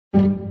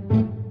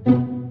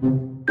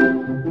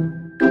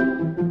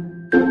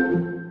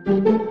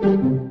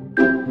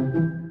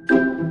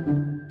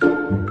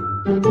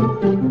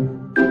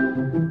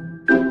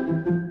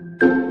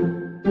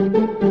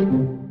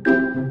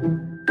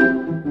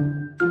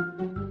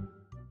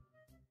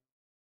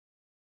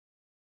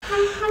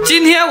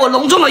今天我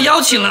隆重的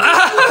邀请了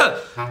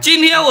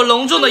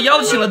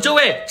这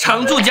位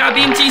常驻嘉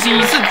宾进行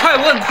一次快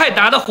问快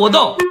答的活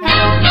动。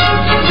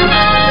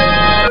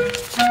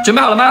准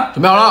备好了吗？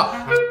准备好了。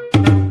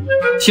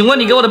请问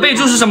你给我的备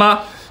注是什么？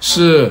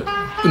是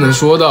不能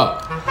说的。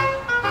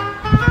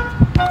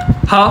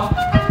好，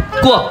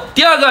过。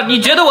第二个，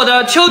你觉得我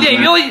的缺点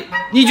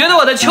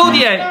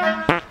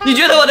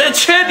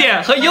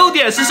和优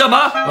点是什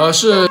么？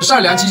是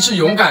善良、机智、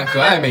勇敢、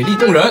可爱、美丽、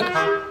动人。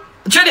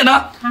缺点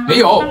呢？没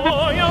有。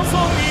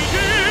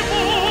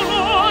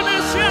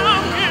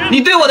你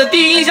对我的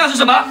第一印象是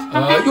什么？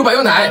又白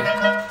又奶。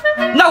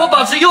那我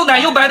保持又奶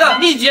又白的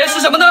秘诀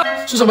是什么呢？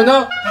是什么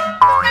呢？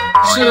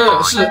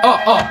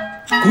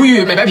谷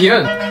雨美白瓶。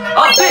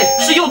对，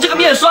是用这个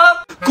面霜。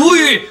谷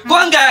雨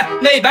光感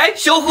美白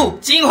修护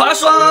精华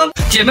霜。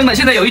姐妹们，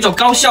现在有一种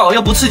高效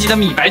又不刺激的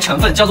米白成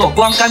分，叫做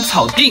光甘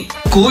草定。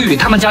谷雨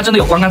他们家真的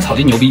有光甘草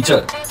定牛逼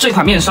症。这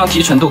款面霜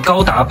提纯度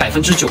高达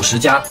90%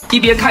加，一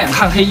边抗氧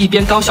抗黑，一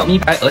边高效咪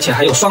白，而且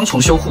还有双重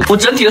修护。我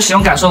整体的使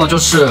用感受呢，就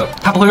是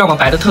它不会让我们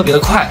白的特别的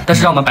快，但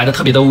是让我们白的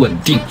特别的稳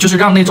定，就是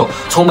让那种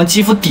从我们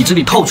肌肤底质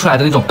里透出来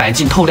的那种白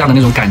净透亮的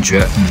那种感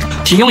觉。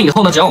停用以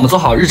后呢，只要我们做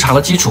好日常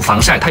的基础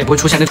防晒，它也不会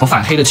出现那种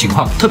反黑的情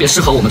况，特别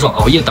适合我们这种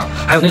熬夜党，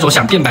还有那种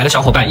想变白的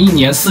小伙伴，一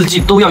年四季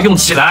都要用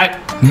起来。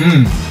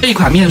这一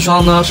款面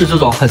霜呢是这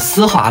种很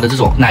丝滑的这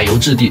种奶油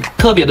质地，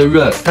特别的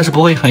润，但是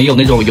不会很有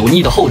那种油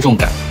腻的厚重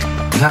感。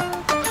你看，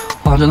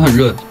哇，真的很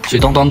润，水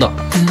当当的。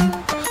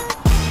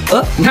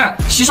你看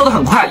吸收的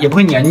很快，也不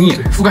会黏腻，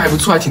肤感还不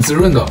错，还挺滋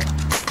润的，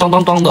当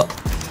当当的。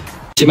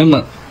姐妹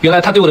们，原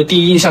来他对我的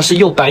第一印象是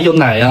又白又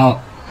奶呀。